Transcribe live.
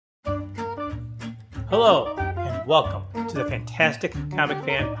Hello, and welcome to the Fantastic Comic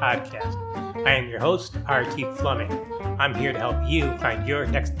Fan Podcast. I am your host, R.T. Fleming. I'm here to help you find your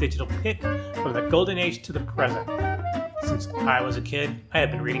next digital pick from the golden age to the present. Since I was a kid, I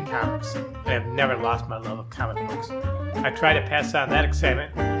have been reading comics, and I have never lost my love of comic books. I try to pass on that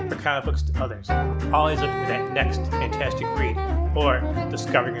excitement for comic books to others, always looking for that next fantastic read, or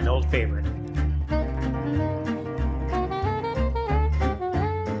discovering an old favorite.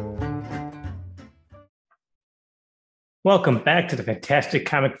 Welcome back to the Fantastic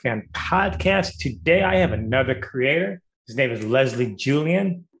Comic Fan Podcast. Today I have another creator. His name is Leslie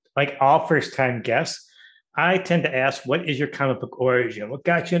Julian. Like all first-time guests, I tend to ask, what is your comic book origin? What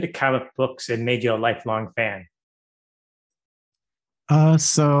got you into comic books and made you a lifelong fan?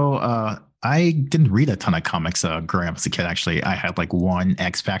 I didn't read a ton of comics growing up as a kid. Actually, I had like one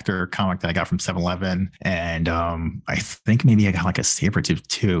X Factor comic that I got from 7-Eleven, and I think maybe I got like a Sabretooth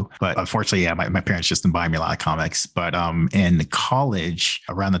too. But unfortunately, yeah, my parents just didn't buy me a lot of comics. But in college,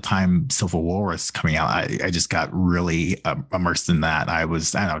 around the time Civil War was coming out, I just got really immersed in that. I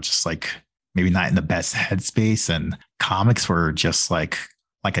don't know, just like maybe not in the best headspace, and comics were just like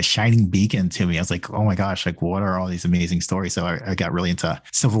a shining beacon to me. I was like, oh my gosh, like what are all these amazing stories? So I got really into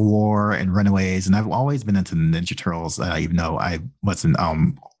Civil War and Runaways, and I've always been into Ninja Turtles, even though I wasn't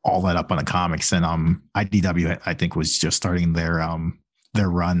all that up on the comics. And IDW, I think, was just starting their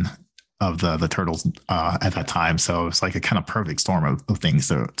run of the Turtles at that time. So it's like a kind of perfect storm of things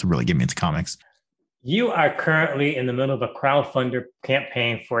to really get me into comics. You are currently in the middle of a crowdfunder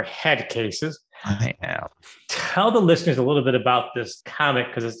campaign for Head Cases. I am. Tell the listeners a little bit about this comic,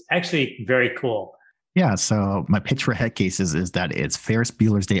 because it's actually very cool. Yeah, so my pitch for Head Cases is that it's Ferris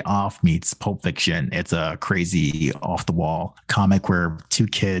Bueller's Day Off meets Pulp Fiction. It's a crazy off-the-wall comic where two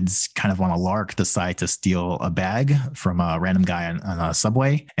kids kind of on a lark decide to steal a bag from a random guy on a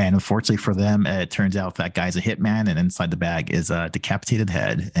subway. And unfortunately for them, it turns out that guy's a hitman, and inside the bag is a decapitated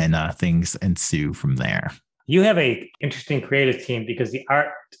head, and things ensue from there. You have an interesting creative team because the art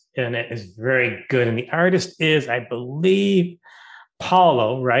in it is very good. And the artist is, I believe,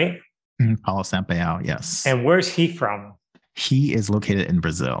 Paulo, right? Paulo Sampaio, yes. And where's he from? He is located in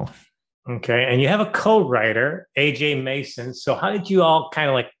Brazil. Okay. And you have a co-writer, AJ Mason. So how did you all kind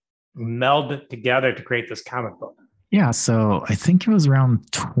of like meld it together to create this comic book? Yeah, so I think it was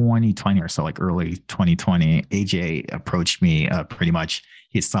around 2020 or so, like early 2020. AJ approached me pretty much.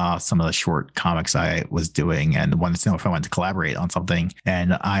 He saw some of the short comics I was doing and wanted to know if I wanted to collaborate on something.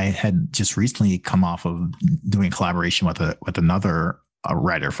 And I had just recently come off of doing a collaboration with another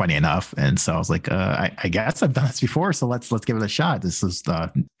writer, funny enough. And so I was like, I guess I've done this before, so let's give it a shot. This is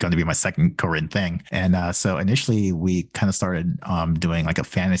going to be my second co-written thing. And so initially we kind of started doing like a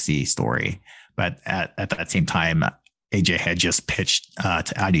fantasy story, but at that same time, AJ had just pitched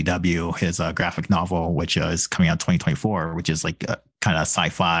to IDW his graphic novel, which is coming out 2024, which is like a kind of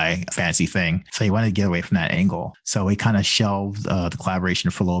sci-fi fantasy thing. So he wanted to get away from that angle. So we kind of shelved the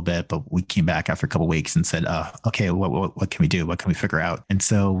collaboration for a little bit, but we came back after a couple of weeks and said, okay, what can we do? What can we figure out? And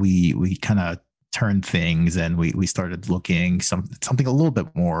so we kind of turned things, and we started looking something a little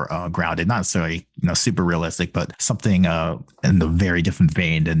bit more grounded, not necessarily super realistic, but something in a very different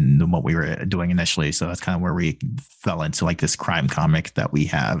vein than what we were doing initially. So that's kind of where we fell into like this crime comic that we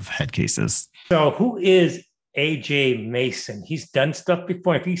have, Head Cases. So who is AJ Mason? He's done stuff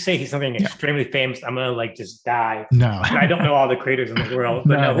before. If you say he's something extremely famous, I'm gonna like just die. No, I don't know all the creators in the world,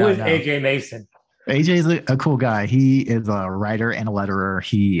 but who is AJ Mason? AJ is a cool guy. He is a writer and a letterer.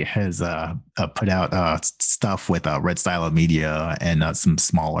 He has put out stuff with Red Stylo Media and some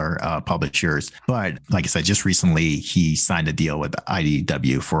smaller publishers. But like I said, just recently he signed a deal with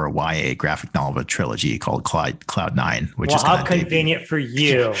IDW for a YA graphic novel trilogy called Cloud9, which is how convenient for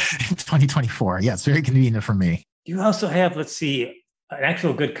you. 2024. Yeah, it's very convenient for me. You also have, let's see, an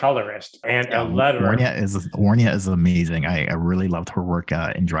actual good colorist and a letterer. Warnia is amazing. I really loved her work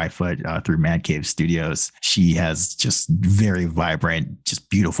in Dryfoot through Mad Cave Studios. She has just very vibrant, just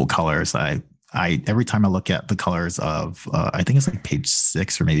beautiful colors. I every time I look at the colors of I think it's like page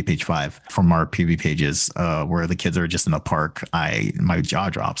 6 or maybe page 5 from our PV pages where the kids are just in a park, my jaw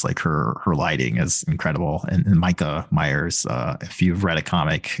drops. Like her lighting is incredible. And Micah Myers, if you've read a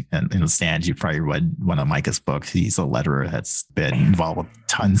comic in the Stand, you probably read one of Micah's books. He's a letterer that's been involved with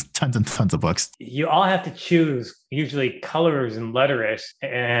tons and tons of books. You all have to choose usually colorers and letterists.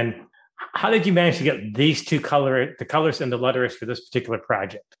 And how did you manage to get these two the colorists and the letterists for this particular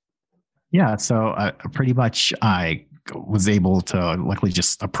project? Yeah, so pretty much I was able to luckily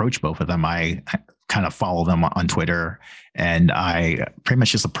just approach both of them. I kind of follow them on Twitter, and I pretty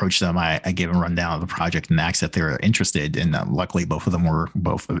much just approached them. I gave them a rundown of the project and asked if they were interested. And luckily, both of them were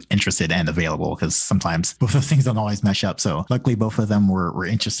both interested and available, because sometimes both of the things don't always mesh up. So luckily, both of them were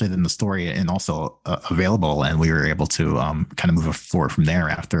interested in the story and also available. And we were able to kind of move forward from there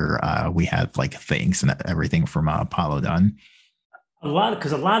after we had like things and everything from Apollo done.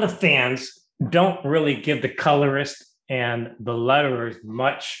 Because a lot of fans don't really give the colorist and the letterers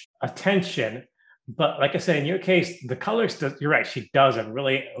much attention. But like I said, in your case, the colorist, you're right, she does a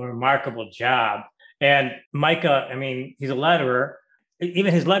really remarkable job. And Micah, I mean, he's a letterer.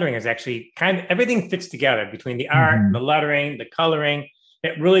 Even his lettering is actually kind of, everything fits together between the art, the lettering, the coloring.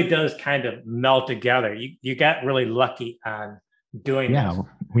 It really does kind of meld together. You got really lucky on doing this.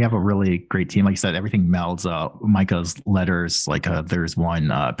 We have a really great team. Like you said, everything melds. Micah's letters, like there's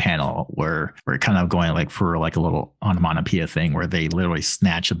one panel where we're kind of going like for like a little onomatopoeia thing where they literally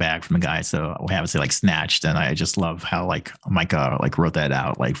snatch a bag from the guy. So we have to say like snatched. And I just love how like Micah like wrote that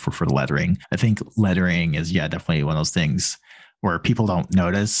out like for the lettering. I think lettering is definitely one of those things where people don't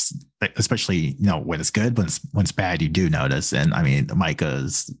notice, especially, when it's good. When it's bad, you do notice. And I mean,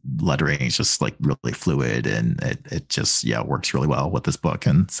 Micah's lettering is just like really fluid, and it just, works really well with this book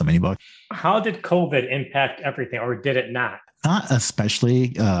and so many books. How did COVID impact everything, or did it not? Not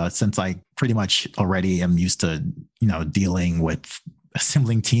especially, since I pretty much already am used to, dealing with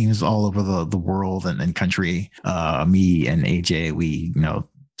assembling teams all over the world and country. Me and AJ, we,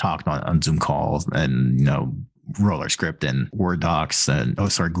 talked on Zoom calls and, roller script and Word docs and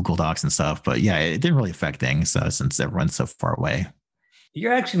Google Docs and stuff. But it didn't really affect things since everyone's so far away.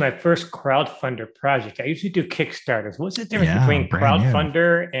 You're actually my first crowdfunder project. I usually do Kickstarters. What's the difference between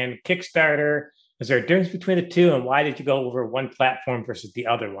crowdfunder and Kickstarter? Is there a difference between the two? And why did you go over one platform versus the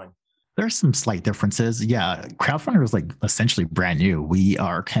other one? There's some slight differences. Crowdfunder was like essentially brand new.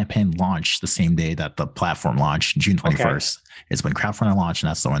 Our campaign launched the same day that the platform launched, June 21st. Is when Crowdfunder launched, and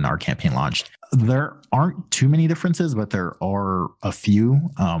that's when our campaign launched. There aren't too many differences, but there are a few.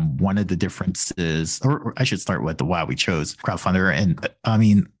 One of the differences, or I should start with why we chose Crowdfunder. And I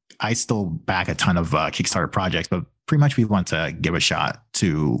mean, I still back a ton of Kickstarter projects, but pretty much we want to give a shot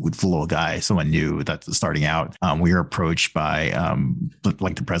to the little guy, someone new that's starting out. We were approached by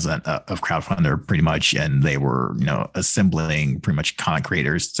like the president of Crowdfunder pretty much, and they were, assembling pretty much content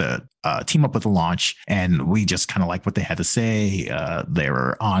creators to team up with the launch. And we just kind of like what they had to say. They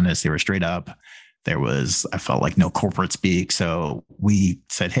were honest, they were straight up. I felt like no corporate speak. So we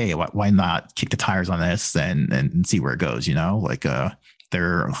said, hey, why not kick the tires on this and see where it goes,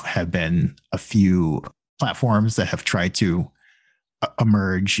 there have been a few platforms that have tried to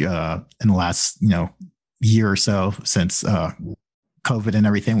emerge in the last, year or so since COVID and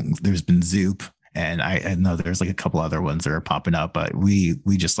everything. There's been Zoop, and I know there's like a couple other ones that are popping up, but we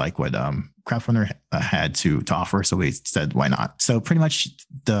just like what Crowdfunder had to offer, so we said why not. So pretty much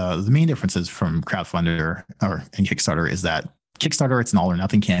the main differences from Crowdfunder and Kickstarter is that Kickstarter, it's an all or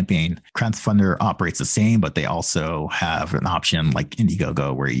nothing campaign. Crowdfunder operates the same, but they also have an option like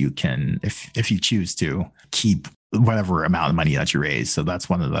Indiegogo where you can, if you choose to, keep whatever amount of money that you raise. So that's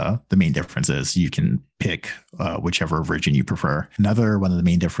one of the main differences. You can pick whichever version you prefer. Another one of the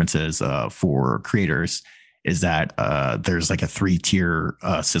main differences for creators is that there's like a 3-tier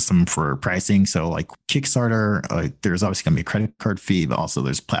system for pricing. So like Kickstarter, there's obviously going to be a credit card fee, but also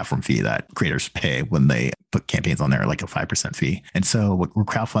there's a platform fee that creators pay when they put campaigns on there, like a 5% fee. And so with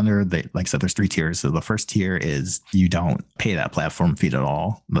Crowdfunder, like I said, there's 3 tiers. So the first tier is you don't pay that platform fee at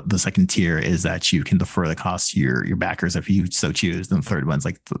all. The second tier is that you can defer the cost to your backers if you so choose. And the third one's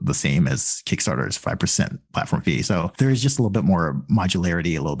like the same as Kickstarter's 5% platform fee. So there's just a little bit more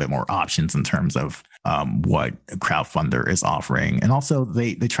modularity, a little bit more options in terms of what Crowdfunder is offering. And also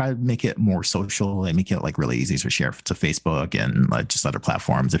they try to make it more social. They make it like really easy to share to Facebook and just other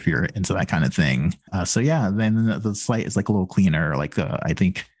platforms if you're into that kind of thing. Then the site is like a little cleaner. Like I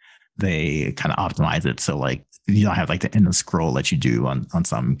think they kind of optimize it so like you don't have like the endless scroll that you do on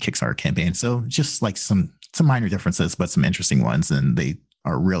some Kickstarter campaigns. So just like some minor differences, but some interesting ones. And they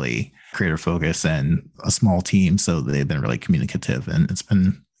are really creator focused and a small team. So they've been really communicative, and it's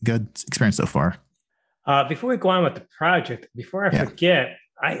been a good experience so far. Before we go on with the project, before I forget,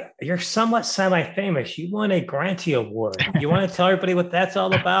 you're somewhat semi-famous. You won a Grantee Award. You want to tell everybody what that's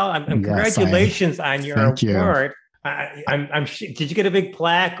all about? Congratulations on your award. Did you get a big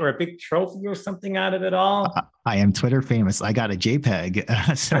plaque or a big trophy or something out of it all? I am Twitter famous. I got a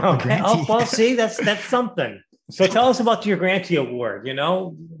JPEG. See, that's something. So tell us about your Grantee Award. We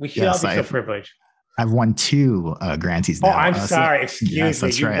should all be so privileged. I've won 2 Grantees now. Oh, I'm sorry. Excuse me.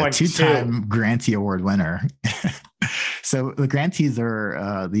 That's right. A 2-time Grantee Award winner. So the Grantees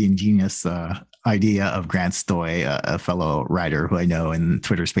are the ingenious idea of Grant Stoy, a fellow writer who I know in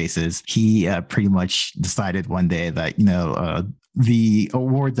Twitter Spaces. He pretty much decided one day that, the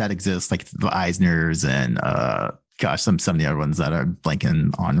awards that exist, like the Eisners and some of the other ones that are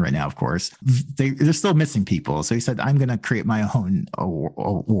blanking on right now, of course, they're still missing people. So he said, I'm going to create my own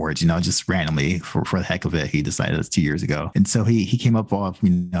awards, just randomly for the heck of it. He decided this 2 years ago. And so he came up with,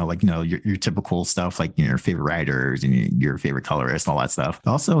 your typical stuff, like your favorite writers and your favorite colorists and all that stuff.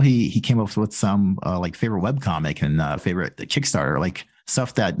 Also, he came up with some favorite webcomic and favorite Kickstarter, like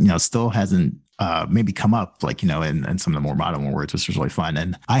stuff that, still hasn't maybe come up, in some of the more modern awards, which was really fun.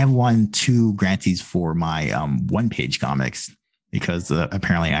 And I have won 2 grantees for my one-page comics because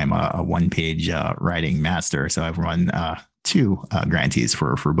apparently I'm a one-page writing master. So I've won 2 grantees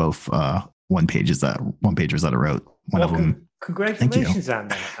for both one-pagers that I wrote. One of them. Congratulations on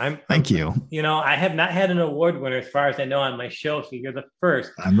that. Thank you. I have not had an award winner as far as I know on my show, so you're the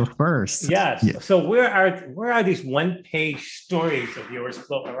first. I'm the first. Yes. Yeah. So where are these one-page stories of yours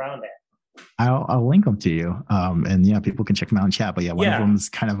floating around at? I'll link them to you. And people can check them out in chat. But one of them is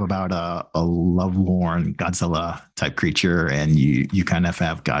kind of about a lovelorn Godzilla type creature. And you kind of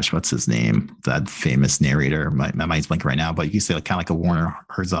have, what's his name? That famous narrator. My mind's blanking right now, but you say kind of like a Werner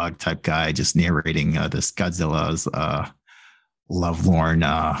Herzog type guy just narrating this Godzilla's lovelorn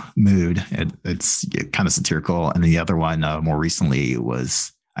mood. It's kind of satirical. And the other one more recently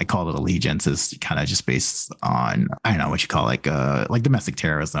was, I called it Allegiance, is kind of just based on, I don't know what you call like domestic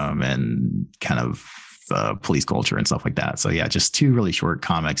terrorism and kind of police culture and stuff like that. So just 2 really short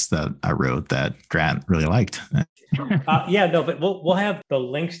comics that I wrote that Grant really liked. But we'll have the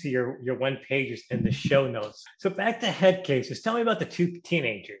links to your one pages in the show notes. So back to Head Cases. Tell me about the 2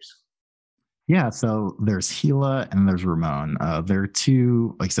 teenagers. Yeah, so there's Gila and there's Ramon. They're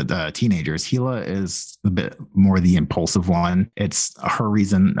 2, like I said, teenagers. Gila is a bit more the impulsive one. It's her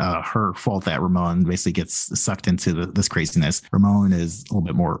reason, her fault that Ramon basically gets sucked into this craziness. Ramon is a little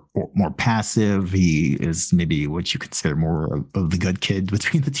bit more passive. He is maybe what you consider more of the good kid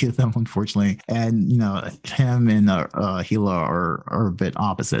between the 2 of them, unfortunately. And, him and Gila are a bit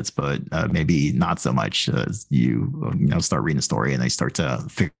opposites, but maybe not so much as you start reading the story and they start to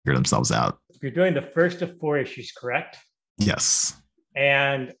figure themselves out. You're doing the first of 4 issues, correct? Yes.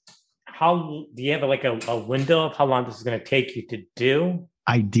 And how do you have a window of how long this is going to take you to do?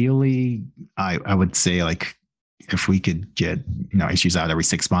 Ideally, I would say if we could get issues out every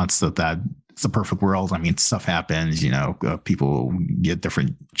 6 months, so that it's a perfect world. I mean, stuff happens. People get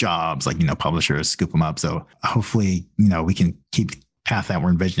different jobs, publishers scoop them up. So hopefully, we can keep the path that we're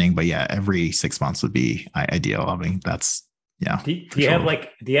envisioning. But every 6 months would be ideal. I mean, that's. Yeah. Do you have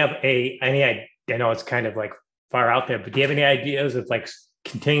any idea? I know it's kind of far out there, but do you have any ideas of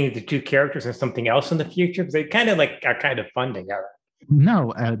continuing the 2 characters and something else in the future? Because they kind of are kind of fun together.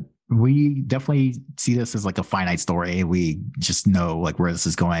 No, we definitely see this as a finite story. We just know where this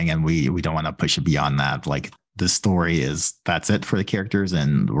is going, and we don't want to push it beyond that. The story that's it for the characters,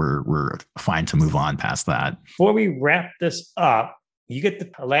 and we're fine to move on past that. Before we wrap this up, you get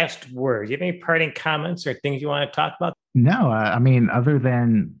the last word. Do you have any parting comments or things you want to talk about? No, I mean, other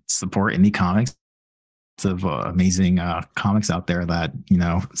than support indie comics, of amazing comics out there that,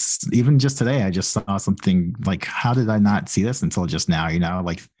 even just today, I just saw something how did I not see this until just now?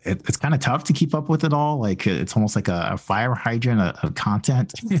 It's kind of tough to keep up with it all. It's almost like a fire hydrant of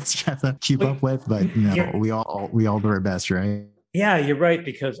content it's got to keep up with, but we all do our best, right? Yeah, you're right,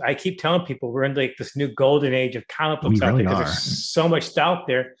 because I keep telling people we're in this new golden age of comic books out there because there's so much out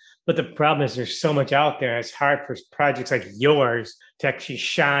there. But the problem is there's so much out there. It's hard for projects like yours to actually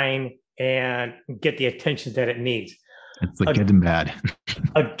shine and get the attention that it needs. It's good and bad.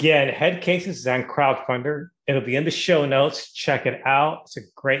 Again, Head Cases is on Crowdfunder. It'll be in the show notes. Check it out. It's a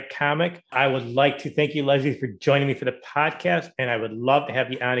great comic. I would like to thank you, Leslie, for joining me for the podcast. And I would love to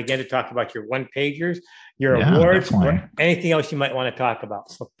have you on again to talk about your one-pagers, your awards, or anything else you might want to talk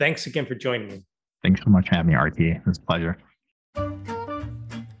about. So thanks again for joining me. Thanks so much for having me, RT. It was a pleasure.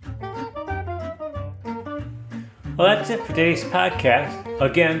 Well, that's it for today's podcast.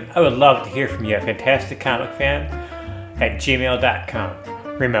 Again, I would love to hear from you, a fantastic comic fan, at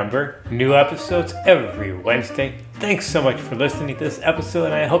gmail.com. Remember, new episodes every Wednesday. Thanks so much for listening to this episode,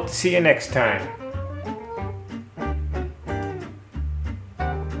 and I hope to see you next time.